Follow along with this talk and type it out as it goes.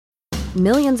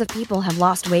Millions of people have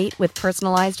lost weight with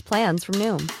personalized plans from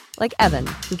Noom. Like Evan,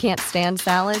 who can't stand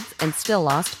salads and still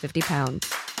lost 50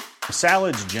 pounds.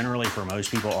 Salads generally for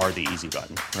most people are the easy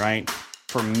button, right?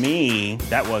 For me,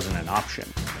 that wasn't an option.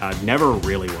 I never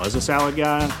really was a salad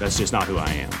guy. That's just not who I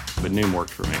am. But Noom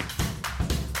worked for me.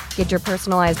 Get your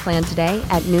personalized plan today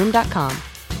at Noom.com.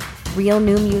 Real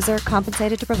Noom user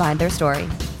compensated to provide their story.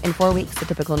 In 4 weeks, the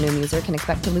typical Noom user can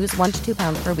expect to lose 1 to 2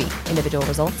 pounds per week. Individual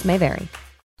results may vary.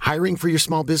 Hiring for your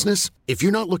small business? If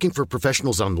you're not looking for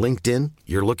professionals on LinkedIn,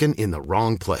 you're looking in the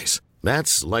wrong place.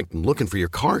 That's like looking for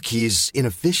your car keys in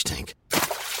a fish tank.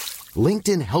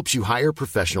 LinkedIn helps you hire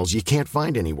professionals you can't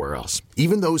find anywhere else,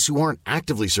 even those who aren't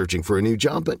actively searching for a new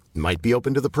job but might be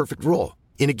open to the perfect role.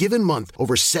 In a given month,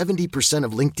 over 70%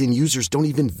 of LinkedIn users don't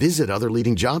even visit other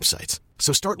leading job sites.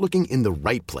 So start looking in the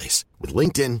right place. With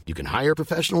LinkedIn, you can hire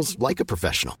professionals like a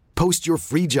professional. Post your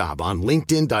free job on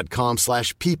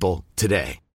linkedin.com/people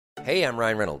today. Hey, I'm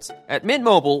Ryan Reynolds. At Mint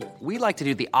Mobile, we like to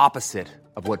do the opposite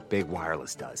of what Big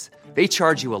Wireless does. They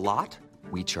charge you a lot,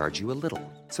 we charge you a little.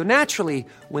 So naturally,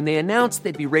 when they announced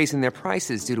they'd be raising their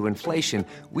prices due to inflation,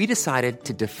 we decided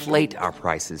to deflate our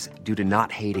prices due to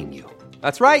not hating you.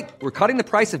 That's right. We're cutting the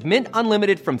price of Mint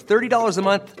Unlimited from $30 a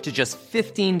month to just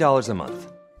 $15 a month.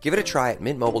 Give it a try at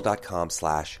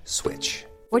mintmobile.com/switch.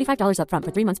 $45 up front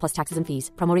for 3 months plus taxes and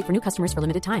fees. Promo rate for new customers for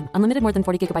limited time. Unlimited more than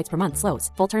 40 gigabytes per month.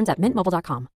 Slows full terms at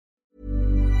mintmobile.com.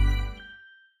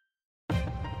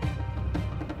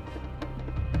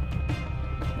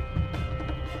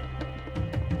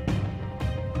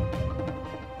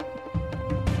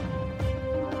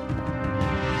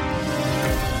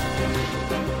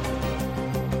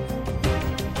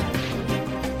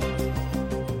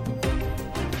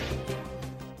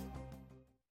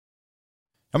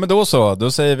 Ja, men då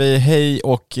säger vi hej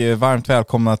och varmt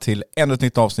välkomna till ännu ett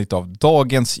nytt avsnitt av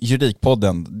dagens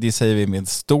Juridikpodden. Det säger vi med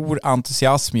stor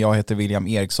entusiasm. Jag heter William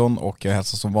Eriksson och jag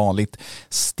hälsar som vanligt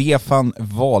Stefan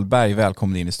Wahlberg.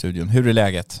 Välkommen in i studion. Hur är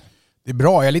läget? Det är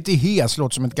bra, jag är lite hes,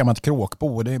 låter som ett gammalt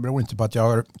kråkbo. Det beror inte på att jag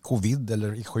har covid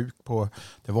eller är sjuk på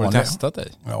det vanliga. Har du testat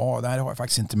dig? Ja, det här har jag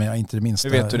faktiskt inte, men jag är inte det minsta.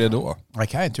 Hur vet du det då? Jag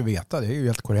kan inte veta, det är ju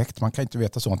helt korrekt. Man kan inte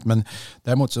veta sånt, men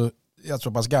däremot så är jag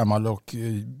så pass gammal och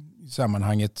i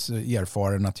sammanhanget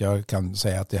erfaren att jag kan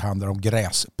säga att det handlar om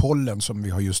gräspollen som vi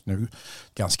har just nu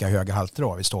ganska höga halter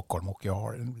av i Stockholm, och jag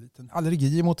har en liten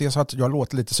allergi mot det så att jag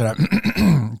låter lite sådär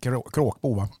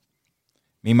kråkbo, va?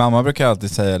 Min mamma brukar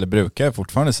alltid säga, eller brukar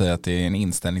fortfarande säga, att det är en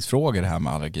inställningsfråga det här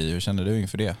med allergi. Hur känner du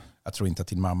inför det? Jag tror inte att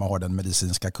din mamma har den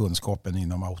medicinska kunskapen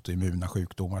inom autoimmuna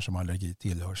sjukdomar som allergi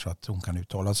tillhör, så att hon kan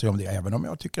uttala sig om det, även om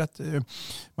jag tycker att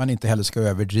man inte heller ska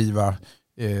överdriva.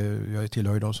 Jag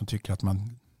tillhör ju de som tycker att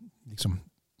man liksom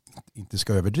inte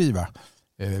ska överdriva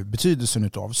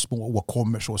betydelsen av små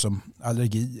åkommor såsom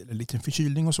allergi eller liten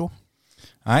förkylning och så.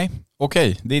 Nej,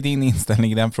 okej. Det är din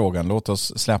inställning i den frågan. Låt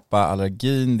oss släppa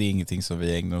allergin. Det är ingenting som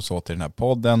vi ägnar oss åt i den här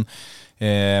podden.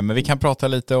 Men vi kan prata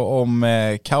lite om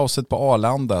kaoset på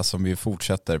Arlanda som vi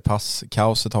fortsätter.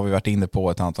 Passkaoset har vi varit inne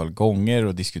på ett antal gånger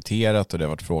och diskuterat, och det har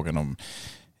varit frågan om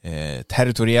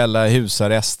territoriella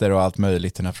husarrester och allt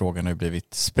möjligt. Den här frågan har ju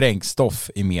blivit sprängstoff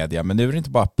i media. Men nu är det inte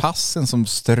bara passen som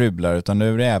strublar, utan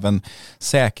nu är det även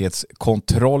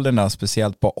säkerhetskontrollerna,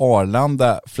 speciellt på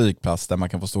Arlanda flygplats, där man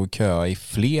kan få stå i kö i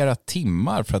flera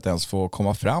timmar för att ens få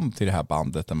komma fram till det här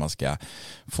bandet där man ska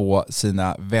få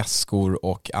sina väskor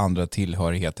och andra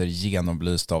tillhörigheter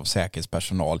genomlysta av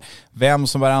säkerhetspersonal. Vem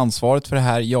som har ansvaret för det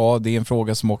här? Ja, det är en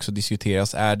fråga som också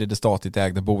diskuteras. Är det statligt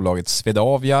ägda bolaget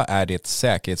Swedavia? Är det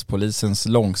Säkerhetspolisens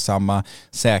långsamma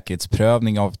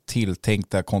säkerhetsprövning av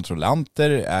tilltänkta kontrollanter?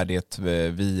 Är det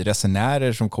vi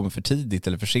resenärer som kommer för tidigt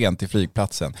eller för sent till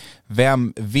flygplatsen?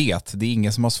 Vem vet? Det är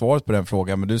ingen som har svaret på den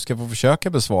frågan, men du ska få försöka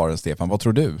besvara den, Stefan. Vad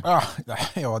tror du?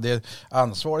 Ja, det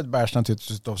ansvaret bärs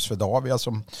naturligtvis av Swedavia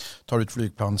som tar ut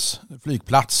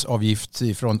flygplatsavgift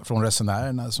från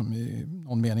resenärerna, som i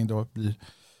någon mening då blir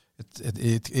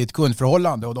ett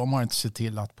kundförhållande, och de har inte sett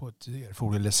till att på ett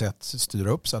erforderligt sätt styra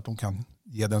upp så att de kan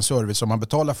ge den service som man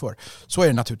betalar för. Så är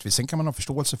det naturligtvis. Sen kan man ha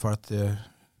förståelse för att det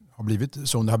har blivit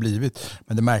som det har blivit.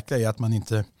 Men det märkliga är att man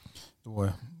inte då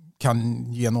kan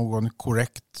ge någon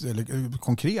korrekt eller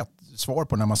konkret svar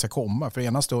på när man ska komma. För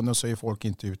ena stunden så är folk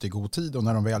inte ute i god tid, och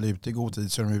när de väl är ute i god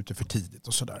tid så är de ute för tidigt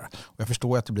och sådär. Och jag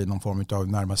förstår att det blir någon form av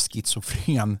närmast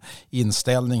schizofren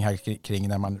inställning här kring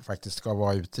när man faktiskt ska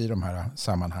vara ute i de här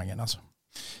sammanhangen. Alltså.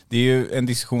 Det är ju en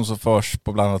diskussion som förs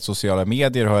på bland annat sociala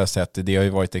medier, har jag sett. Det har ju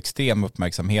varit extrem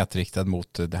uppmärksamhet riktad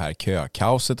mot det här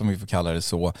kökaoset, om vi får kalla det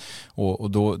så.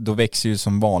 Och då växer ju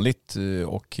som vanligt,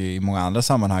 och i många andra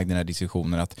sammanhang, den här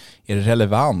diskussionen att är det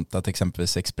relevant att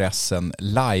exempelvis Expressen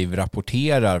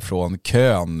live-rapporterar från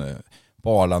kön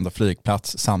på Arlanda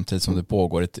flygplats samtidigt som det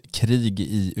pågår ett krig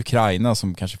i Ukraina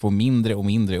som kanske får mindre och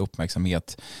mindre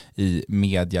uppmärksamhet i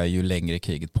media ju längre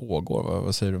kriget pågår.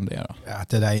 Vad säger du om det då? Ja,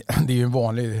 det är ju en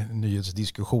vanlig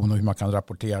nyhetsdiskussion om hur man kan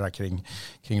rapportera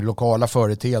kring lokala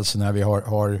företeelser när vi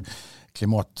har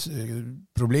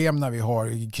klimatproblem, när vi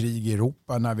har krig i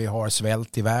Europa, när vi har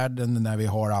svält i världen, när vi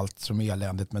har allt som är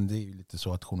eländigt. Men det är ju lite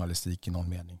så att journalistik i någon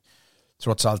mening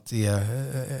trots allt är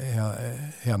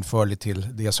hänförlig till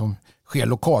det som sker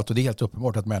lokalt. Och det är helt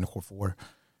uppenbart att människor får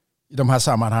i de här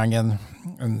sammanhangen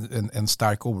en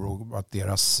stark oro att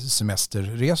deras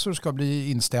semesterresor ska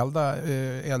bli inställda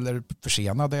eller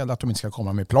försenade, eller att de inte ska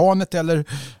komma med planet, eller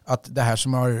att det här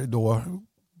som har då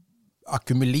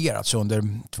ackumulerats under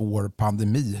 2 år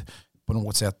pandemi på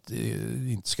något sätt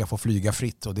inte ska få flyga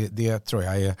fritt. Och det tror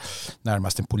jag är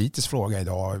närmast en politisk fråga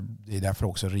idag. Det är därför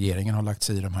också regeringen har lagt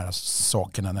sig i de här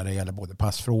sakerna när det gäller både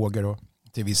passfrågor och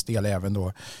till viss del även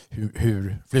då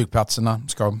hur flygplatserna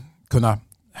ska kunna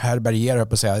härbärgera,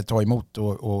 på säga, ta emot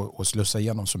och slussa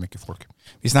igenom så mycket folk.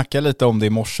 Vi snackade lite om det i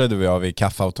morse, du och jag, vid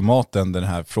kaffeautomaten, den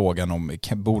här frågan om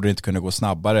borde det inte kunna gå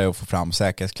snabbare och få fram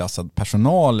säkerhetsklassad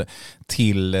personal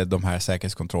till de här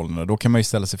säkerhetskontrollerna. Då kan man ju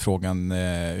ställa sig frågan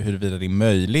huruvida det är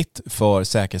möjligt för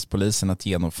Säkerhetspolisen att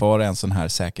genomföra en sån här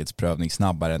säkerhetsprövning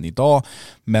snabbare än idag.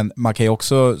 Men man kan ju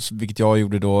också, vilket jag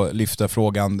gjorde då, lyfta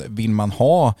frågan, vill man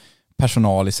ha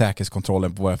personal i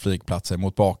säkerhetskontrollen på våra flygplatser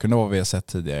mot bakgrund av vad vi har sett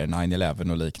tidigare,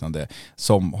 9/11 och liknande,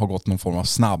 som har gått någon form av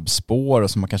snabbspår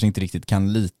och som man kanske inte riktigt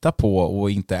kan lita på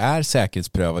och inte är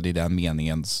säkerhetsprövad i den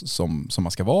meningen som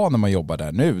man ska vara när man jobbar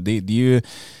där nu. Det är ju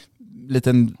lite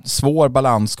en svår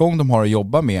balansgång de har att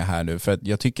jobba med här nu, för att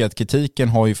jag tycker att kritiken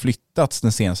har ju flyttats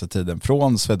den senaste tiden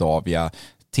från Swedavia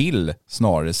till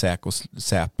snarare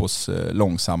Säpos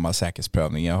långsamma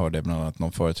säkerhetsprövning. Jag hörde bland annat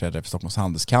någon företrädare för Stockholms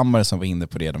handelskammare som var inne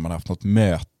på det, när man haft något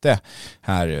möte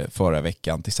här förra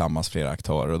veckan tillsammans flera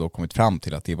aktörer och då kommit fram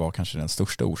till att det var kanske den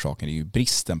största orsaken, det är ju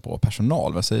bristen på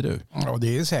personal. Vad säger du? Ja,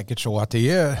 det är säkert så att det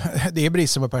är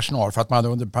bristen på personal för att man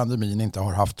under pandemin inte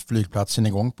har haft flygplatsen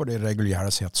igång på det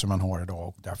reguljära sätt som man har idag,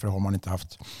 och därför har man inte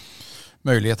haft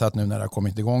möjlighet att nu när det har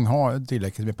kommit igång ha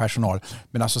tillräckligt med personal.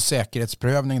 Men alltså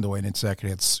säkerhetsprövning då enligt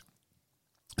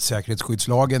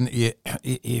säkerhetsskyddslagen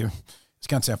är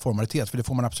ska inte säga formalitet, för det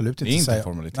får man absolut inte säga. Det är inte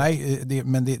formalitet. Nej,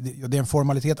 men det är en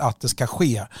formalitet att det ska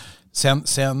ske. Sen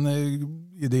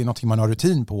det är någonting man har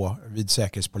rutin på vid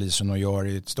Säkerhetspolisen och gör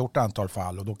i ett stort antal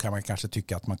fall, och då kan man kanske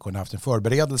tycka att man kunde haft en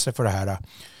förberedelse för det här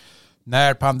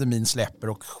när pandemin släpper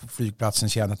och flygplatsen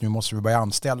känner att nu måste vi börja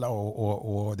anställa,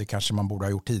 och det kanske man borde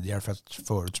ha gjort tidigare för att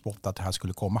förutspått att det här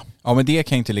skulle komma. Ja, men det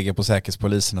kan inte ligga på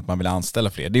Säkerhetspolisen att man vill anställa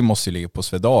fler. Det måste ju ligga på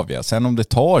Swedavia. Sen om det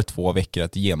tar 2 veckor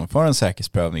att genomföra en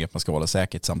säkerhetsprövning, att man ska hålla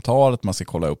säkerhetssamtal, att man ska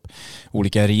kolla upp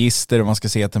olika register och man ska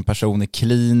se att en person är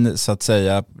clean så att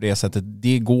säga på det sättet,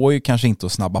 det går ju kanske inte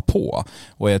att snabba på.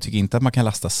 Och jag tycker inte att man kan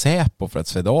lasta Säpo för att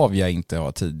Swedavia inte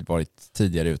har varit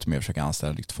tidigare ute med att försöka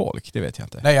anställa nytt folk. Det vet jag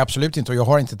inte. Nej, absolut inte, och jag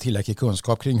har inte tillräcklig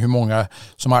kunskap kring hur många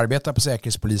som arbetar på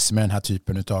Säkerhetspolisen med den här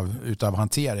typen utav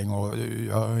hantering, och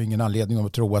jag har ingen anledning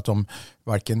att tro att de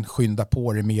varken skyndar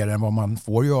på det mer än vad man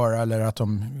får göra eller att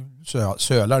de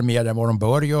sölar mer än vad de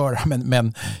bör göra,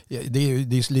 men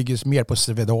det ligger mer på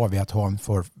Swedavia att ha en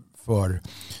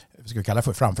ska vi kalla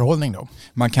för framförhållning då.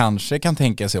 Man kanske kan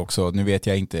tänka sig också, nu vet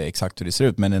jag inte exakt hur det ser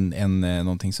ut, men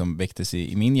någonting som väcktes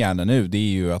i min hjärna nu, det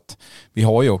är ju att vi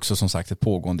har ju också som sagt ett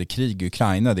pågående krig i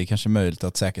Ukraina. Det är kanske möjligt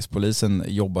att Säkerhetspolisen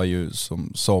jobbar ju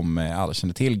som alla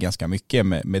känner till ganska mycket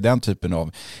med den typen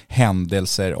av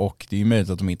händelser, och det är ju möjligt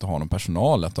att de inte har någon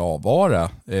personal att avvara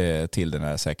till den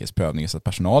här säkerhetsprövningen, så att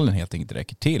personalen helt enkelt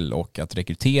räcker till, och att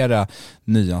rekrytera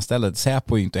nyanställda.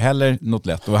 Säpo är ju inte heller något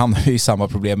lätt, och hamnar ju i samma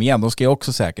problem igen. De ska ju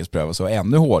också säkerhetsprövas och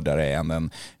ännu hårdare än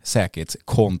en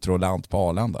säkerhetskontrollant på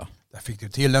Arlanda. Där fick du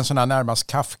till en sån här närmast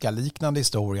Kafka-liknande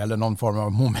historia eller någon form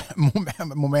av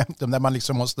momentum där man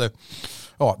liksom måste,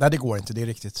 det går inte, det är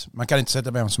riktigt. Man kan inte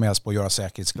sätta vem som helst på att göra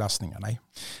säkerhetsklassningar, nej.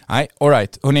 Nej, all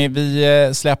right. Hörrni,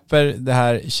 vi släpper det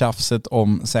här tjafset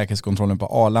om säkerhetskontrollen på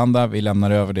Arlanda. Vi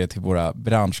lämnar över det till våra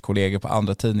branschkollegor på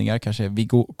andra tidningar, kanske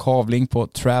Viggo Kavling på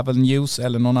Travel News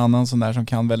eller någon annan sån där som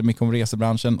kan väldigt mycket om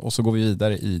resebranschen, och så går vi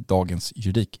vidare i dagens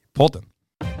Juridikpodden.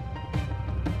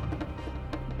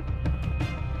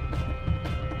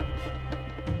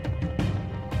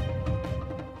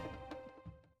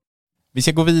 Vi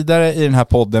ska gå vidare i den här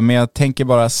podden, men jag tänker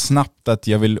bara snabbt att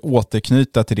jag vill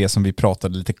återknyta till det som vi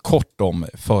pratade lite kort om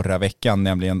förra veckan,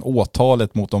 nämligen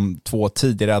åtalet mot de 2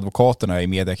 tidigare advokaterna i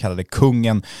media kallade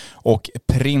Kungen och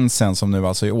Prinsen, som nu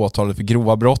alltså är åtalet för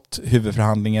grova brott.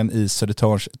 Huvudförhandlingen i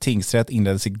Södertörns tingsrätt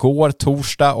inleddes igår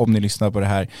torsdag, om ni lyssnar på det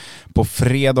här på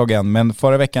fredagen. Men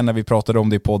förra veckan när vi pratade om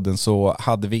det i podden så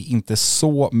hade vi inte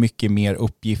så mycket mer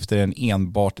uppgifter än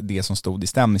enbart det som stod i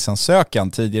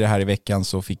stämningsansökan. Tidigare här i veckan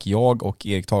så fick jag och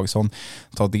Erik Tagesson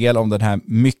ta del av den här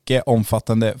mycket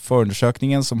omfattande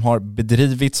förundersökningen som har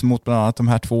bedrivits mot bland annat de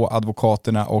här 2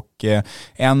 advokaterna, och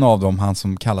en av dem, han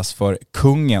som kallas för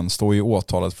Kungen, står ju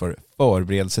åtalat för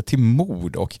förberedelse till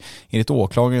mord, och enligt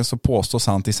åklagaren så påstås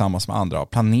han tillsammans med andra ha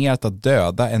planerat att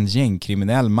döda en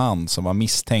gängkriminell man som var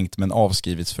misstänkt men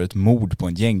avskrivits för ett mord på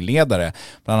en gängledare.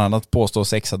 Bland annat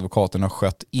påstås ex-advokaten ha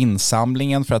skött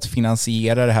insamlingen för att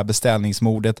finansiera det här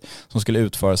beställningsmordet som skulle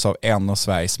utföras av en av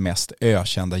Sveriges mest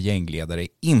ökända gängledare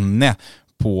inne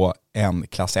på en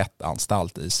klass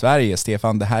 1-anstalt i Sverige.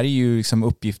 Stefan, det här är ju liksom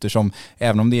uppgifter som,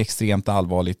 även om det är extremt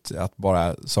allvarligt att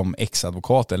bara som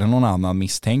ex-advokat eller någon annan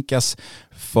misstänkas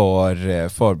för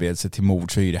förberedelse till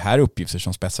mord, så är det här uppgifter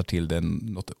som spetsar till det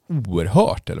något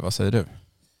oerhört, eller vad säger du?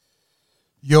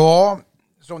 Ja,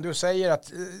 som du säger,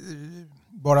 att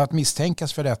bara att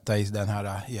misstänkas för detta i den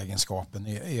här egenskapen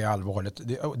är allvarligt.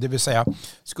 Det vill säga,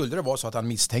 skulle det vara så att han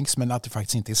misstänks men att det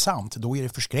faktiskt inte är sant, då är det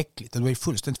förskräckligt. Då är det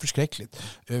fullständigt förskräckligt.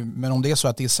 Men om det är så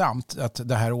att det är sant, att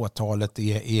det här åtalet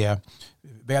är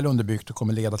väl underbyggt och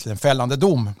kommer leda till en fällande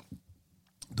dom,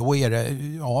 då är det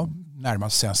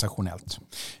närmast sensationellt.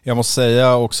 Jag måste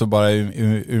säga också bara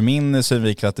ur min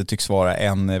synvinkel att det tycks vara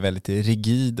en väldigt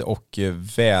rigid och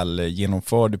väl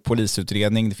genomförd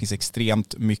polisutredning. Det finns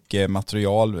extremt mycket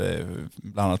material,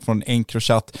 bland annat från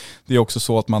Encrochat. Det är också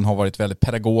så att man har varit väldigt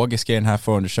pedagogisk i den här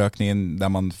förundersökningen, där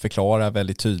man förklarar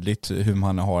väldigt tydligt hur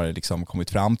man har liksom kommit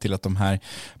fram till att de här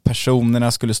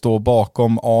personerna skulle stå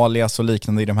bakom alias och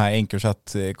liknande i de här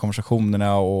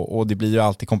Encrochat-konversationerna, och det blir ju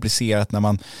alltid komplicerat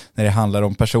när det handlar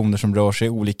om personer som rör sig i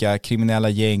olika kriminella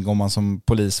gäng, och man som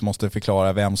polis måste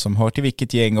förklara vem som hör till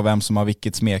vilket gäng och vem som har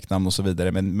vilket smeknamn och så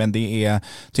vidare. Men det är,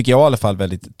 tycker jag i alla fall,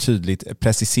 väldigt tydligt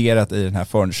preciserat i den här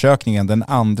förundersökningen. Den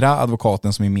andra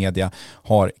advokaten som i media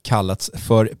har kallats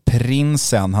för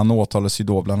Prinsen, han åtalas ju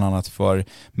då bland annat för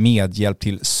medhjälp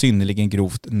till synnerligen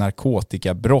grovt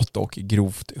narkotikabrott och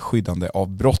grovt skyddande av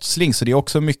brottsling. Så det är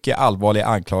också mycket allvarliga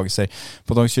anklagelser.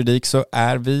 På Dagens Juridik så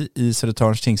är vi i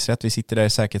Södertörns tingsrätt. Vi sitter där i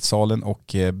säkerhetssalen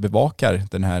och bevakar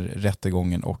den här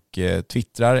rättegången och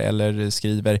twittrar eller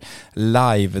skriver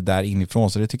live där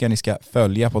inifrån. Så det tycker jag ni ska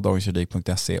följa på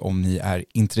dagensjuridik.se om ni är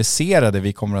intresserade.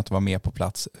 Vi kommer att vara med på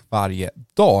plats varje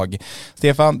dag.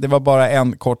 Stefan, det var bara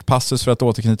en kort passus för att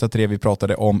återknyta till det vi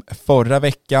pratade om förra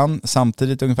veckan.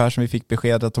 Samtidigt ungefär som vi fick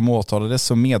besked att de åtalades,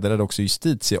 så meddelade också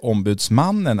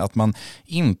justitieombudsmannen att man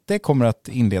inte kommer att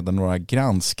inleda några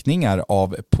granskningar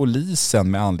av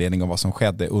polisen med anledning av vad som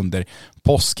skedde under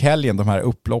påskhelgen, de här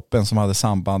upploppen som hade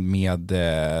samband med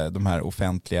de här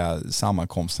offentliga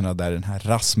sammankomsterna där den här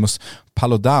Rasmus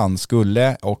Paludan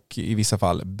skulle och i vissa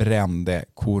fall brände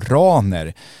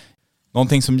koraner.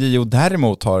 Någonting som JO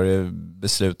däremot har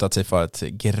beslutat sig för att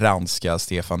granska,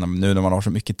 Stefan, nu när man har så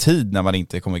mycket tid, när man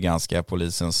inte kommer granska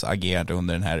polisens agerande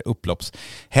under den här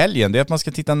upploppshelgen, det är att man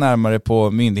ska titta närmare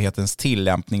på myndighetens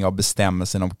tillämpning av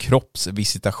bestämmelsen om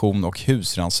kroppsvisitation och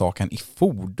husrannsakan i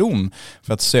fordon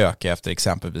för att söka efter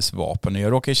exempelvis vapen.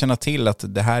 Jag råkar känna till att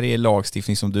det här är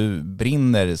lagstiftning som du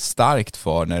brinner starkt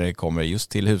för när det kommer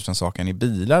just till husrannsakan i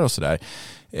bilar och sådär.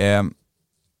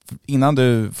 Innan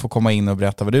du får komma in och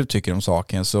berätta vad du tycker om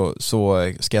saken så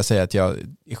ska jag säga att jag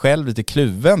är själv lite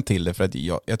kluven till det, för att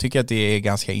jag tycker att det är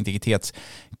ganska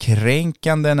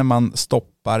integritetskränkande när man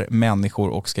stoppar människor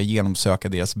och ska genomsöka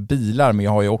deras bilar. Men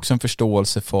jag har ju också en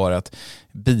förståelse för att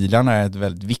bilarna är ett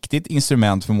väldigt viktigt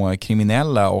instrument för många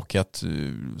kriminella, och att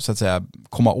så att säga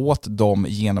komma åt dem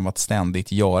genom att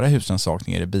ständigt göra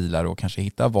husrannsakningar i bilar och kanske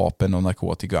hitta vapen och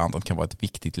narkotika och annat kan vara ett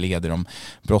viktigt led i de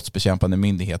brottsbekämpande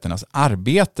myndigheternas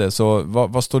arbete. Så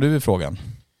vad står du i frågan?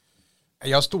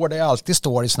 Jag står där jag alltid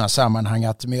står i sådana här sammanhang,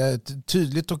 att med ett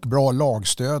tydligt och bra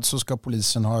lagstöd så ska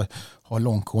polisen ha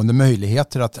långtgående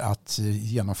möjligheter att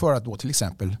genomföra då till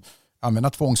exempel använda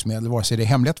tvångsmedel, vare sig det är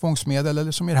hemliga tvångsmedel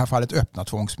eller som i det här fallet öppna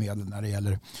tvångsmedel när det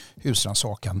gäller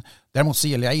husrannsakan. Däremot så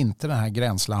gillar jag inte det här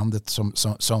gränslandet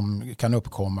som kan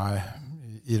uppkomma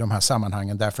i de här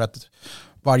sammanhangen, därför att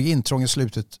Varje intrång i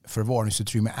slutet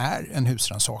förvaringsutrymme är en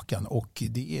husrannsakan och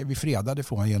det är vi fredade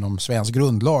från genom svensk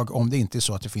grundlag om det inte är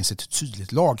så att det finns ett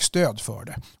tydligt lagstöd för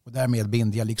det. Och därmed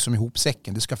binder jag liksom ihop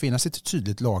säcken. Det ska finnas ett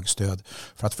tydligt lagstöd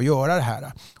för att få göra det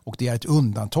här. Och det är ett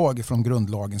undantag från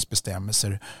grundlagens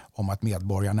bestämmelser om att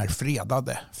medborgarna är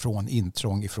fredade från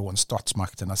intrång från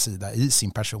statsmakternas sida i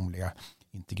sin personliga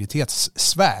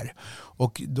integritetssfär.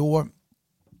 Och då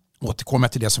återkommer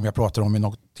jag till det som jag pratade om i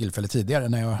något tillfälle tidigare.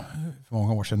 När jag för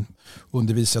många år sedan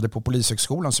undervisade på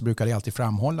Polishögskolan så brukade jag alltid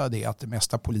framhålla det att det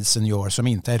mesta polisen gör som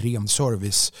inte är ren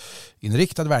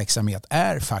serviceinriktad verksamhet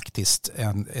är faktiskt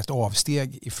ett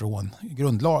avsteg ifrån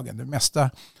grundlagen. Det mesta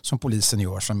som polisen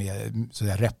gör som är så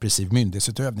där repressiv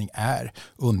myndighetsutövning är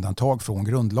undantag från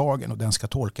grundlagen och den ska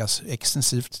tolkas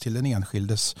extensivt till den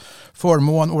enskildes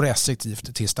förmån och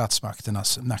restriktivt till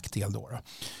statsmakternas nackdel då.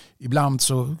 Ibland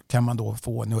så kan man då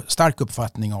få en stark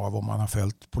uppfattning av om man har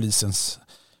följt polisens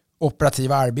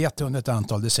operativa arbete under ett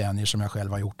antal decennier som jag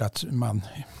själv har gjort att man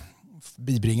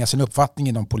bibringar sin uppfattning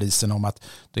inom polisen om att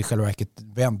det är själva verket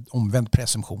omvänd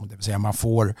presumtion. Det vill säga man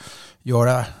får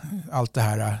göra allt det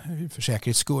här för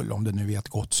säkerhets skull om det nu är ett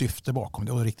gott syfte bakom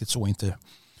det och riktigt så inte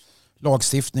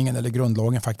lagstiftningen eller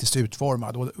grundlagen faktiskt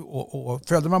utformad. Och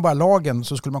följde man bara lagen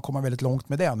så skulle man komma väldigt långt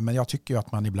med den. Men jag tycker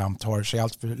att man ibland tar sig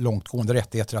allt för långtgående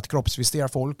rättigheter att kroppsvisitera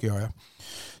folk,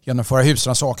 genomföra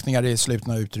husrannsakningar i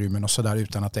slutna utrymmen och sådär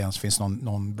utan att det ens finns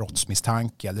någon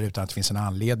brottsmisstanke eller utan att det finns en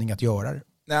anledning att göra det.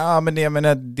 Ja,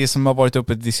 men det som har varit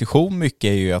uppe i diskussion mycket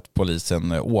är ju att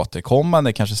polisen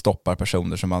återkommande kanske stoppar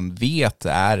personer som man vet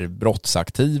är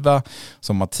brottsaktiva,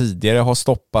 som man tidigare har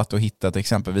stoppat och hittat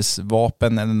exempelvis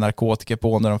vapen eller narkotika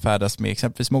på när de färdas med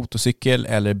exempelvis motorcykel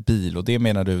eller bil. Och det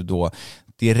menar du då,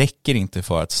 det räcker inte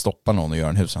för att stoppa någon och göra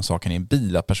en husrannsakan i en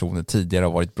bil att personen tidigare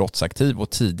har varit brottsaktiv och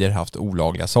tidigare haft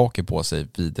olagliga saker på sig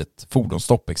vid ett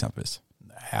fordonsstopp exempelvis?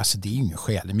 Alltså det är ingen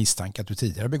skälig misstanke att du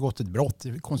tidigare har begått ett brott.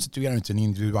 Det konstituerar inte en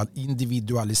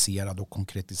individualiserad och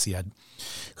konkretiserad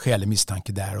skälig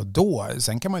misstanke där och då.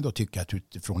 Sen kan man ju då tycka att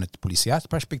utifrån ett polisiärt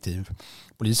perspektiv,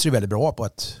 poliser är väldigt bra på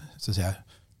att, så att säga,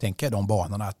 tänka i de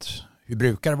banorna att hur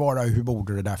brukar det vara och hur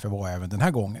borde det därför vara även den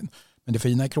här gången. Men det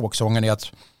fina i kråksången är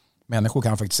att människor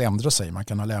kan faktiskt ändra sig. Man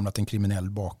kan ha lämnat en kriminell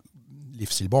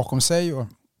livsstil bakom sig och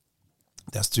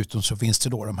dessutom så finns det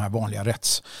då de här vanliga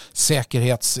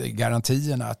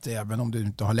rättssäkerhetsgarantierna att även om du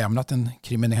inte har lämnat ett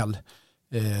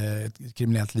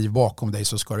kriminellt liv bakom dig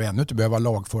så ska du ännu inte behöva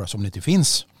lagföras om det inte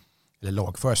finns, eller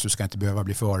lagföras, du ska inte behöva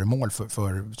bli föremål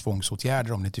för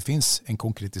tvångsåtgärder om det inte finns en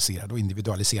konkretiserad och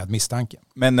individualiserad misstanke.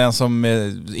 Men den som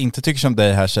inte tycker som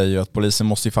dig här säger ju att polisen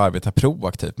måste ju få arbeta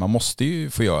proaktivt. Man måste ju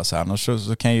få göra så här, annars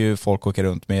så kan ju folk åka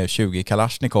runt med 20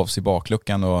 Kalashnikovs i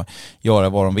bakluckan och göra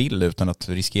vad de vill utan att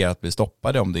riskera att bli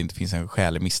stoppade om det inte finns en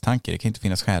skälig misstanke. Det kan inte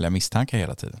finnas skäliga misstankar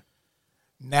hela tiden.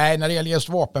 Nej, när det gäller just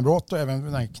vapenbrott och även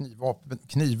den här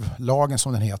knivlagen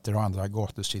som den heter och andra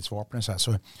gatustridsvapen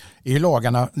så är ju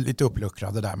lagarna lite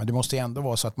uppluckrade där. Men det måste ändå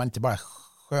vara så att man inte bara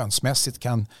skönsmässigt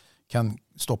kan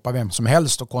stoppa vem som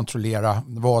helst och kontrollera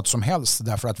vad som helst.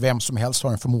 Därför att vem som helst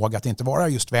har en förmåga att inte vara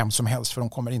just vem som helst. För de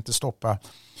kommer inte stoppa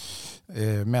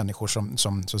människor som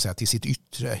så att säga, till sitt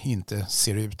yttre inte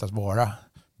ser ut att vara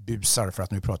busar, för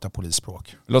att nu prata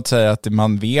polisspråk. Låt säga att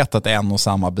man vet att en och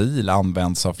samma bil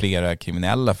används av flera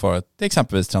kriminella för att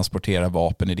exempelvis transportera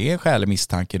vapen. Är det en skälig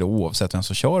misstanke då oavsett vem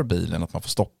som kör bilen att man får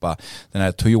stoppa den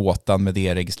här Toyotan med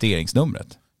det registreringsnumret?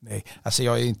 Nej, alltså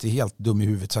jag är inte helt dum i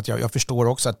huvudet så att jag förstår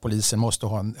också att polisen måste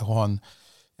ha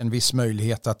en viss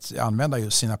möjlighet att använda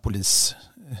just sina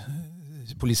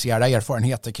polisiära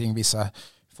erfarenheter kring vissa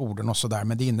fordon och sådär.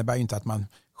 Men det innebär ju inte att man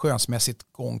skönsmässigt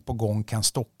gång på gång kan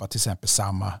stoppa till exempel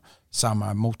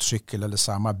samma motorcykel eller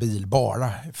samma bil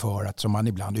bara för att, som man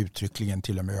ibland uttryckligen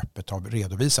till och med öppet har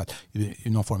redovisat, i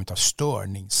någon form av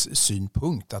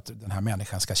störningssynpunkt att den här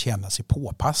människan ska känna sig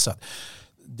påpassad.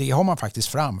 Det har man faktiskt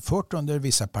framfört under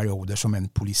vissa perioder som en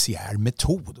polisiär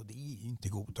metod och det är inte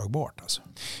godtagbart. Alltså.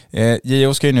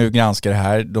 JO ska ju nu granska det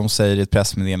här. De säger i ett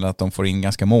pressmeddelande att de får in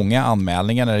ganska många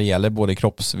anmälningar när det gäller både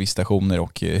kroppsvisitationer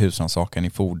och husrannsakan i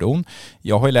fordon.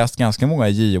 Jag har ju läst ganska många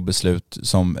JO-beslut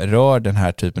som rör den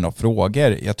här typen av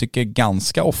frågor. Jag tycker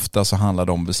ganska ofta så handlar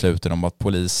de besluten om att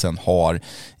polisen har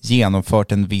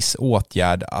genomfört en viss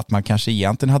åtgärd, att man kanske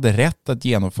egentligen hade rätt att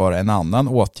genomföra en annan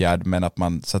åtgärd men att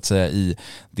man så att säga i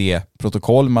det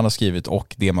protokoll man har skrivit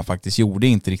och det man faktiskt gjorde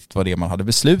inte riktigt var det man hade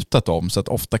beslutat om. Så att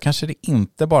ofta kanske det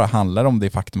inte bara handlar om det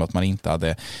faktum att man inte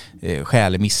hade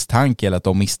skälig misstanke eller att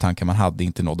de misstankar man hade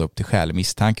inte nådde upp till skälig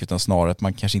misstanke, utan snarare att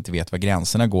man kanske inte vet var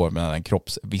gränserna går mellan en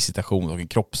kroppsvisitation och en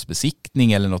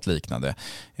kroppsbesiktning eller något liknande.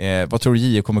 Vad tror du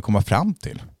JO kommer komma fram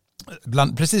till?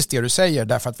 Precis det du säger,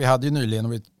 därför att vi hade ju nyligen,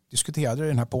 och vi diskuterade i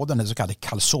den här podden det så kallade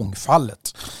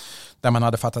kalsongfallet. Där man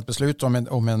hade fattat beslut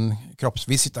om en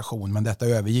kroppsvisitation, men detta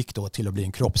övergick då till att bli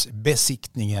en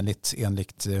kroppsbesiktning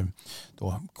enligt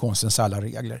då konstens alla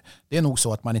regler. Det är nog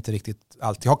så att man inte riktigt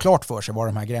alltid har klart för sig var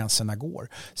de här gränserna går.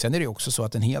 Sen är det också så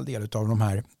att en hel del av de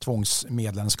här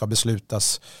tvångsmedlen ska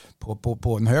beslutas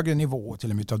på en högre nivå, till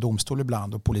och med av domstol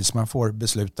ibland, och polisman får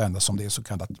besluta endast om det är så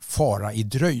kallat fara i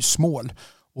dröjsmål.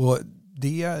 Och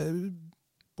det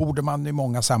borde man i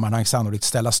många sammanhang sannolikt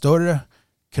ställa större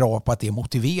krav på att det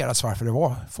motiveras varför det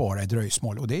var fara i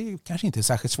dröjsmål. Och det är kanske inte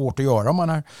särskilt svårt att göra om man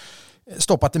har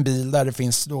stoppat en bil där det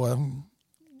finns då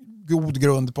god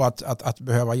grund på att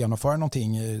behöva genomföra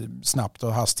någonting snabbt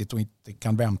och hastigt och inte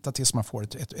kan vänta tills man får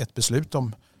ett beslut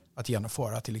om att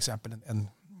genomföra till exempel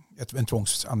en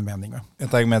tvångsanvändning.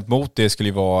 Ett argument mot det skulle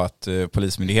ju vara att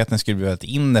polismyndigheten skulle bli väldigt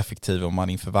ineffektiv om man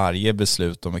inför varje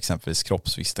beslut om exempelvis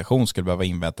kroppsvisitation skulle behöva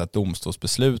invänta ett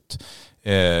domstolsbeslut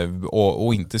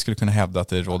och inte skulle kunna hävda att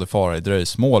det råder fara i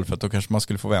dröjsmål, för att då kanske man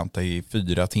skulle få vänta i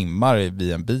 4 timmar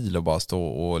vid en bil och bara stå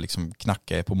och liksom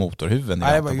knacka på motorhuven i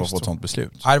väntan på att få ett sådant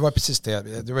beslut. Ja, det var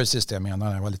precis det jag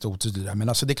menade. Jag var lite otydlig där. Men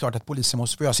alltså det är klart att polisen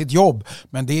måste få göra sitt jobb,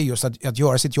 men det är just att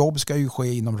göra sitt jobb ska ju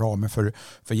ske inom ramen för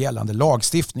gällande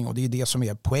lagstiftning, och det är det som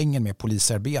är poängen med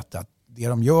polisarbete, att det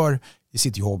de gör i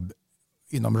sitt jobb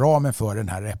inom ramen för den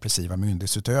här repressiva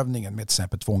myndighetsutövningen med till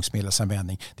exempel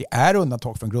tvångsmedelsanvändning, det är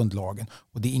undantag från grundlagen,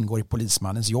 och det ingår i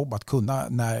polismannens jobb att kunna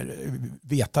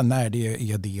veta när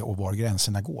det är det och var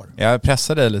gränserna går. Jag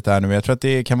pressar dig lite här nu. Jag tror att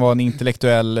det kan vara en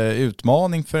intellektuell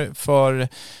utmaning för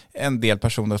en del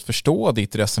personer att förstå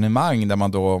ditt resonemang, där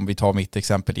man då, om vi tar mitt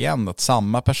exempel igen, att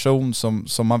samma person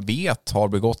som man vet har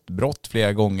begått brott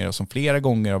flera gånger och som flera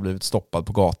gånger har blivit stoppad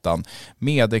på gatan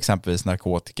med exempelvis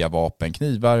narkotika, vapen,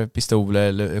 knivar, pistoler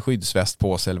eller skyddsväst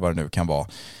på sig eller vad det nu kan vara.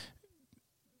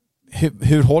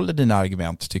 Hur håller dina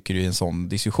argument, tycker du, i en sån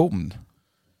diskussion?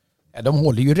 De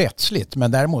håller ju rättsligt,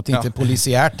 men däremot inte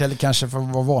polisiärt eller kanske för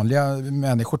vad vanliga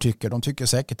människor tycker. De tycker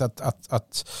säkert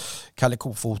att Kalle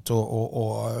Kofot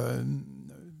och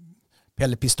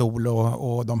Pelle Pistol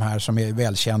och de här som är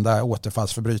välkända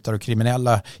återfallsförbrytare och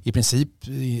kriminella i princip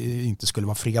inte skulle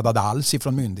vara fredade alls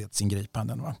ifrån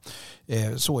myndighetsingripanden. Va?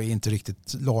 Så är inte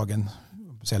riktigt lagen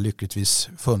lyckligtvis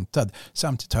funtad.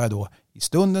 Samtidigt har jag då i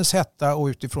stundens hetta och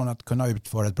utifrån att kunna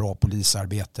utföra ett bra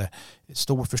polisarbete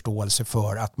stor förståelse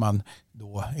för att man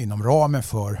då inom ramen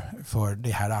för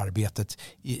det här arbetet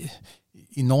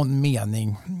i någon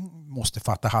mening måste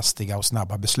fatta hastiga och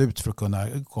snabba beslut för att kunna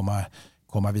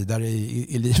komma vidare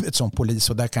i livet som polis,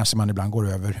 och där kanske man ibland går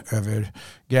över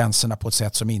gränserna på ett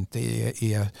sätt som inte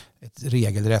är ett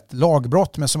regelrätt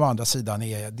lagbrott, men som å andra sidan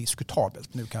är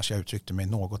diskutabelt. Nu kanske jag uttryckte mig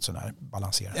något sån här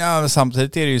balanserat. Ja, men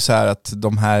samtidigt är det ju så här att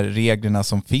de här reglerna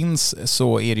som finns,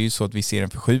 så är det ju så att vi ser en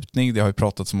förskjutning. Det har ju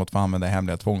pratats om att få använda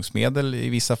hemliga tvångsmedel i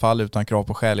vissa fall utan krav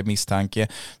på skälig misstanke.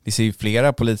 Vi ser ju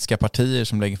flera politiska partier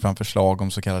som lägger fram förslag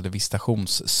om så kallade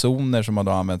visitationszoner som man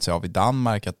då använt sig av i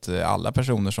Danmark, att alla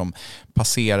personer som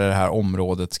passerar det här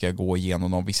området ska gå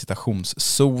igenom någon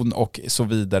visitationszon och så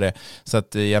vidare. Så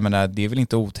att jag menar, det är väl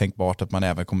inte otänkbart att man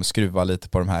även kommer skruva lite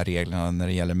på de här reglerna när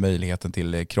det gäller möjligheten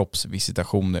till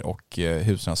kroppsvisitationer och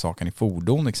husrannsakan i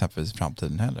fordon exempelvis i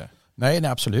framtiden heller. Nej,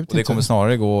 absolut inte. Och det kommer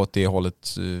snarare gå åt det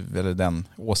hållet, eller den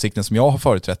åsikten som jag har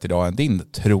företrätt idag än din,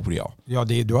 tror jag. Ja,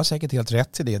 du har säkert helt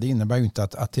rätt till det. Det innebär ju inte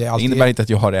att det alltid... Det innebär inte att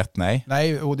jag har rätt, nej.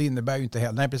 Nej, och det innebär ju inte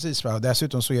heller... Nej, precis. Va?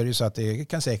 Dessutom så är det ju så att det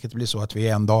kan säkert bli så att vi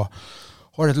en dag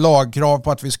har ett lagkrav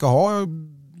på att vi ska ha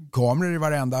kameror i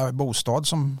varenda bostad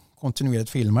som kontinuerligt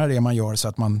filmar det man gör, så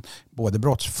att man både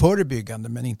brottsförebyggande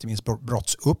men inte minst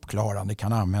brottsuppklarande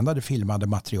kan använda det filmade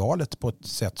materialet på ett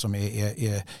sätt som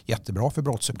är jättebra för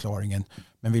brottsuppklaringen.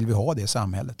 Men vill vi ha det i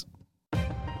samhället?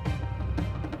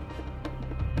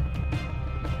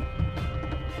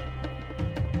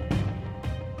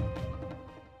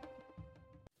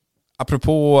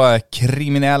 Apropå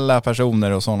kriminella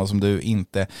personer och sådana som du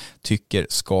inte tycker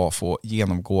ska få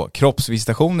genomgå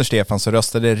kroppsvisitationer, Stefan, så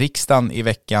röstade riksdagen i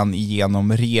veckan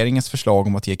igenom regeringens förslag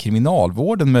om att ge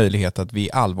kriminalvården möjlighet att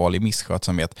vid allvarlig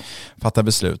misskötsamhet fatta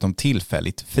beslut om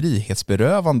tillfälligt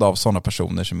frihetsberövande av sådana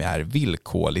personer som är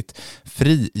villkorligt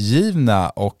frigivna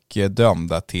och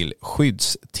dömda till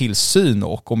skyddstillsyn.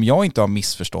 Och om jag inte har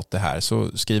missförstått det här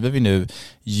så skriver vi nu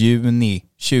juni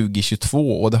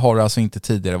 2022, och det har alltså inte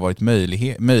tidigare varit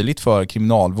möjligt för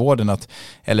kriminalvården att,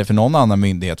 eller för någon annan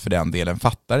myndighet för den delen,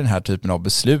 fatta den här typen av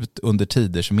beslut under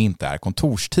tider som inte är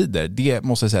kontorstider. Det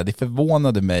måste jag säga, det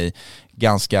förvånade mig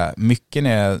ganska mycket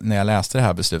när jag läste det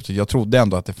här beslutet. Jag trodde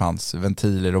ändå att det fanns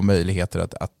ventiler och möjligheter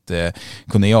att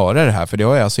kunna göra det här. För det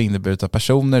har alltså inneburit att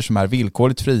personer som är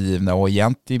villkorligt frigivna och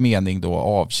egentlig mening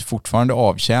då fortfarande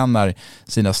avtjänar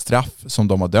sina straff som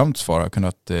de har dömts för har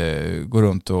kunnat gå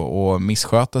runt och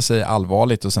missköta sig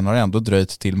allvarligt, och sen har det ändå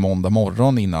dröjt till måndag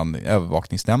morgon innan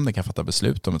övervakningsnämnden kan fatta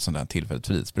beslut om ett sådant här tillfälligt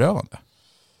frihetsberövande.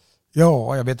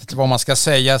 Ja, jag vet inte vad man ska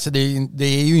säga. Så det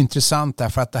är ju intressant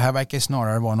därför att det här verkar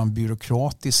snarare vara någon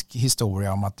byråkratisk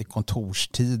historia om att det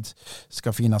kontorstid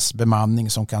ska finnas bemanning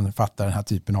som kan fatta den här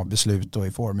typen av beslut då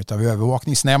i form av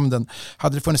övervakningsnämnden.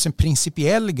 Hade det funnits en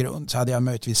principiell grund så hade jag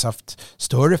möjligtvis haft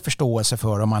större förståelse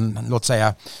för om man, låt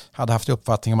säga, hade haft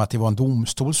uppfattning om att det var en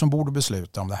domstol som borde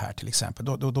besluta om det här till exempel.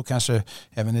 Då kanske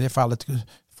även i det fallet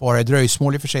fara i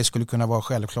dröjsmål i och för sig skulle kunna vara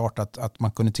självklart att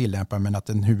man kunde tillämpa, men att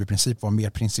en huvudprincip var mer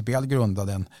principiellt grundad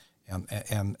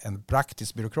än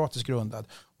praktiskt byråkratiskt grundad.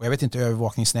 Och jag vet inte,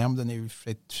 övervakningsnämnden är ju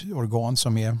ett organ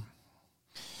som är,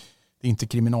 det är inte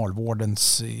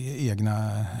kriminalvårdens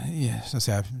egna, så att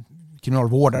säga,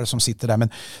 kriminalvårdare som sitter där, men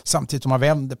samtidigt om man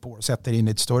vänder på och sätter in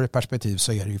i ett större perspektiv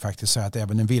så är det ju faktiskt så att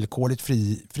även en villkorligt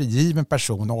frigiven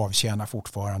person avtjänar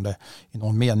fortfarande i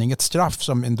någon mening ett straff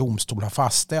som en domstol har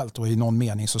fastställt, och i någon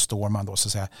mening så står man då så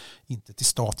att säga inte till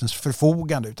statens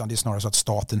förfogande, utan det är snarare så att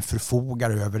staten förfogar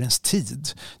över ens tid.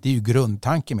 Det är ju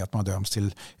grundtanken med att man döms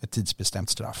till ett tidsbestämt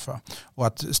straff. Och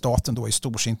att staten då är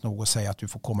storsint nog att säga att du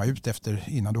får komma ut efter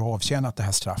innan du har avtjänat det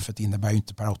här straffet innebär ju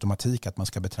inte per automatik att man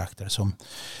ska betrakta det som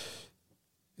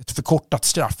ett förkortat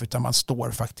straff, utan man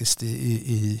står faktiskt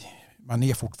man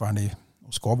är fortfarande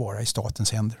och ska vara i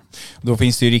statens händer. Då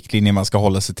finns det ju riktlinjer man ska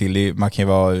hålla sig till. Man kan ju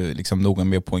vara liksom noga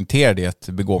med att poängtera det, att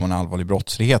begår man allvarlig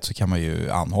brottslighet så kan man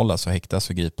ju anhållas och häktas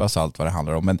och gripas, allt vad det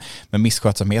handlar om. Men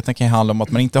misskötsamheten kan ju handla om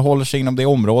att man inte håller sig inom det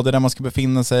område där man ska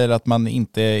befinna sig, eller att man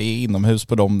inte är inomhus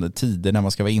på de tider när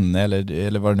man ska vara inne,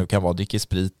 eller vad det nu kan vara, dricker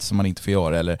sprit som man inte får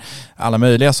göra, eller alla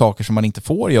möjliga saker som man inte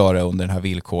får göra under den här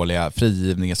villkorliga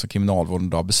frigivningen som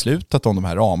kriminalvården har beslutat om, de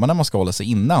här ramarna man ska hålla sig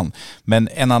innan. Men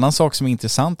en annan sak som är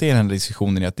intressant i den här diskussionen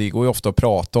är att det går ju ofta att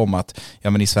prata om att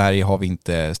men i Sverige har vi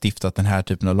inte stiftat den här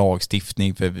typen av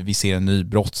lagstiftning för vi ser en ny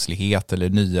brottslighet eller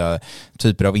nya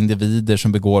typer av individer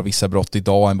som begår vissa brott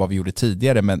idag än vad vi gjorde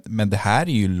tidigare. Men det här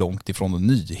är ju långt ifrån en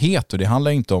nyhet, och det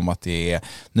handlar inte om att det är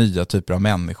nya typer av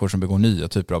människor som begår nya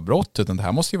typer av brott, utan det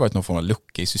här måste ju varit någon form av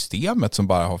lucka i systemet som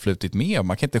bara har flutit med.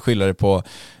 Man kan inte skylla det på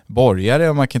borgare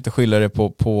och man kan inte skylla det på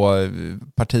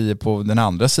partier på den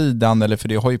andra sidan, eller för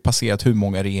det har ju passerat hur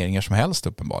många regeringar som helst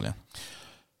uppenbarligen.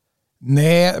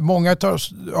 Nej, många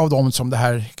av dem som det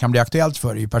här kan bli aktuellt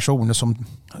för är ju personer som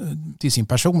till sin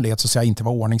personlighet så att säga inte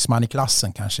var ordningsman i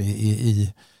klassen, kanske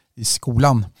i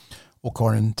skolan, och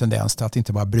har en tendens till att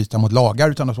inte bara bryta mot lagar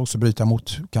utan att också bryta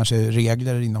mot kanske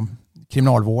regler inom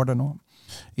kriminalvården och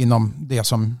inom det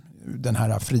som den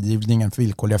här frigivningen,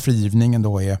 villkorliga frigivningen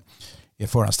då är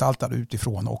föranstaltad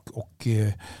utifrån, och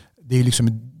det är liksom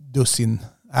dussin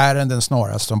ärenden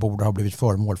snarast som borde ha blivit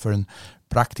föremål för en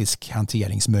praktisk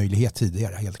hanteringsmöjlighet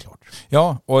tidigare, helt klart.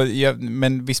 Ja,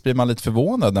 men visst blir man lite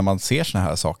förvånad när man ser såna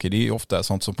här saker. Det är ju ofta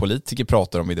sånt som politiker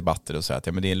pratar om i debatter och säger att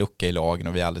men det är en lucka i lagen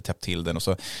och vi har aldrig täppt till den, och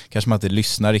så kanske man inte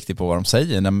lyssnar riktigt på vad de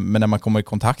säger. Men när man kommer i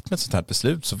kontakt med ett sånt här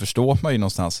beslut så förstår man ju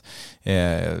någonstans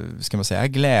ska man säga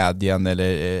glädjen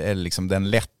eller liksom den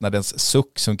lättnadens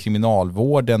suck som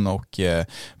kriminalvården och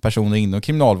personer inom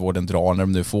kriminalvården drar när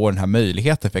de nu får den här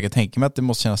möjligheten. För jag kan tänka mig att det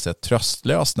måste kännas rätt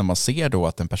tröstlöst när man ser då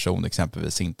att en person exempelvis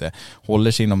inte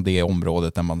håller sig inom det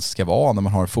området där man ska vara när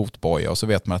man har en fotboja, och så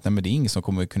vet man att det är ingen som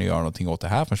kommer kunna göra någonting åt det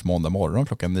här förrän måndag morgon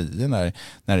 9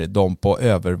 när de på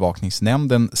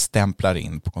övervakningsnämnden stämplar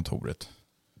in på kontoret.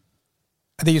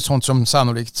 Det är ju sånt som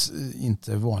sannolikt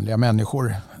inte vanliga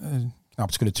människor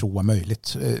knappt skulle tro var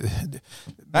möjligt.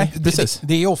 Nej, precis.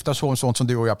 Det är ofta sånt som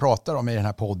du och jag pratar om i den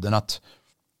här podden, att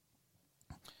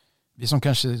vi som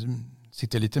kanske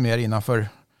sitter lite mer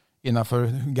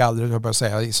innanför gallret, jag bara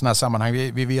säga, i sådana här sammanhang.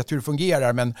 Vi vet hur det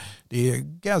fungerar, men det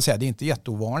är inte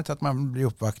jätteovanligt att man blir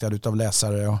uppvaktad av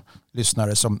läsare och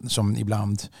lyssnare som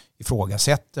ibland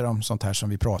ifrågasätter om sånt här som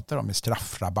vi pratar om med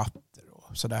straffrabatter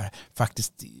och sådär.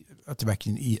 Faktiskt att det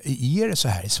verkligen är det så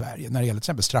här i Sverige. När det gäller till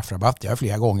exempel straffrabatt, jag har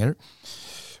flera gånger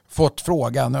fått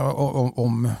frågan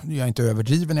om jag inte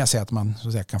överdriver när jag säger att man så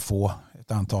att säga kan få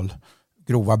ett antal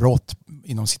grova brott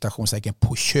inom citationstecken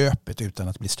på köpet utan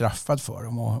att bli straffad för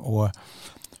dem. Och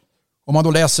om man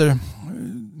då läser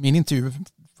min intervju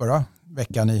förra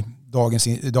veckan i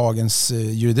dagens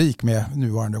juridik med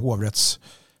nuvarande hovrättspresident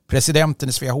presidenten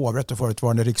i Svea hovrätt och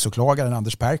förutvarande riksåklagaren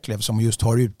Anders Perklev som just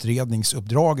har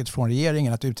utredningsuppdraget från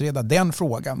regeringen att utreda den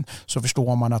frågan, så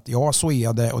förstår man att ja, så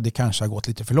är det, och det kanske har gått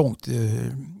lite för långt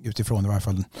utifrån i varje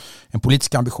fall en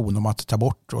politisk ambition om att ta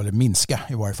bort eller minska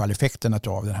i varje fall effekterna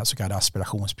av den här så kallade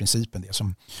aspirationsprincipen, det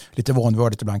som lite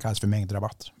vanvördigt ibland kallas för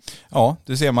mängdrabatt. Ja,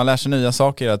 du ser, man lär sig nya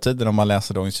saker hela tiden om man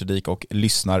läser Dagens Juridik och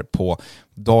lyssnar på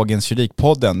Dagens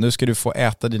Juridikpodden. Nu ska du få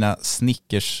äta dina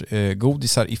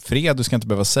Snickers-godisar i fred. Du ska inte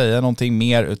behöva säga någonting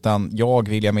mer, utan jag,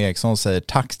 William Eriksson, säger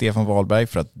tack Stefan Wahlberg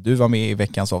för att du var med i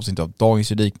veckans avsnitt av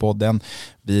Dagens Juridikpodden.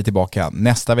 Vi är tillbaka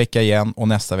nästa vecka igen, och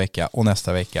nästa vecka och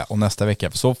nästa vecka och nästa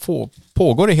vecka. Så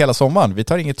pågår det hela sommaren. Vi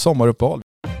tar inget sommaruppehåll.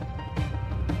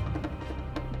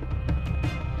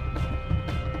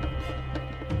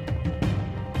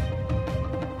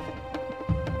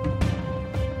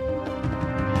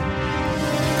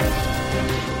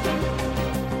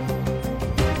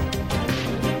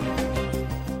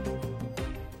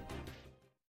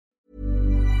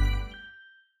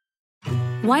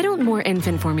 Why don't more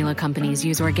infant formula companies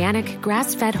use organic,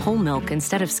 grass-fed whole milk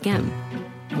instead of skim?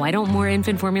 Why don't more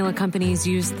infant formula companies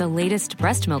use the latest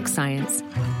breast milk science?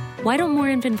 Why don't more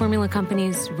infant formula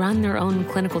companies run their own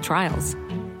clinical trials?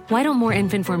 Why don't more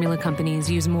infant formula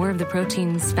companies use more of the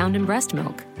proteins found in breast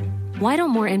milk? Why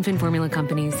don't more infant formula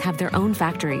companies have their own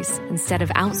factories instead of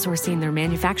outsourcing their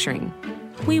manufacturing?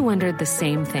 We wondered the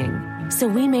same thing. So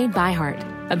we made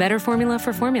ByHeart, a better formula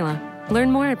for formula.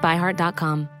 Learn more at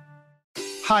byheart.com.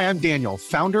 Hi, I'm Daniel,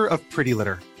 founder of Pretty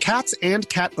Litter. Cats and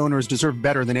cat owners deserve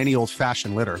better than any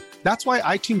old-fashioned litter. That's why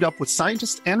I teamed up with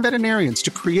scientists and veterinarians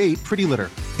to create Pretty Litter.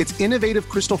 Its innovative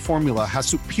crystal formula has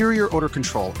superior odor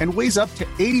control and weighs up to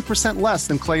 80% less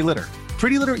than clay litter.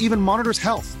 Pretty Litter even monitors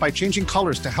health by changing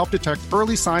colors to help detect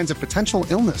early signs of potential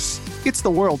illness. It's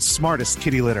the world's smartest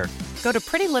kitty litter. Go to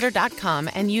prettylitter.com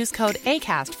and use code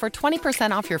ACAST for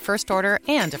 20% off your first order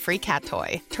and a free cat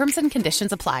toy. Terms and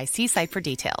conditions apply. See site for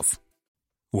details.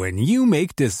 When you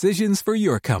make decisions for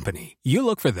your company, you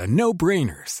look for the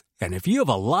no-brainers. And if you have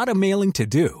a lot of mailing to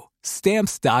do,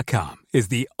 Stamps.com is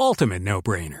the ultimate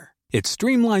no-brainer. It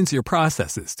streamlines your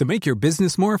processes to make your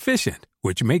business more efficient,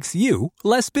 which makes you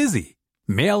less busy.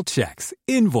 Mail checks,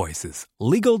 invoices,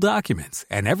 legal documents,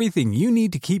 and everything you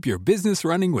need to keep your business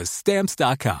running with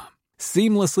Stamps.com.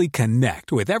 Seamlessly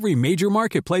connect with every major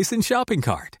marketplace and shopping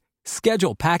cart.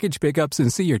 Schedule package pickups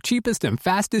and see your cheapest and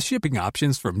fastest shipping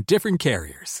options from different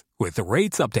carriers. With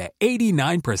rates up to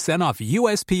 89% off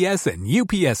USPS and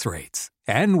UPS rates.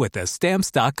 And with the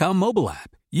Stamps.com mobile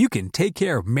app, you can take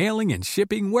care of mailing and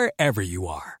shipping wherever you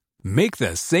are. Make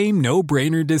the same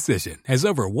no-brainer decision as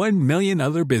over 1 million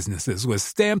other businesses with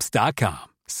Stamps.com.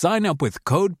 Sign up with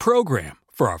code PROGRAM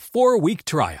for a 4-week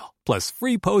trial, plus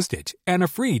free postage and a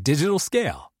free digital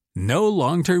scale. No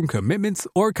long-term commitments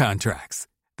or contracts.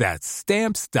 That's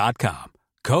Stamps.com.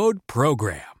 Code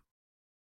PROGRAM.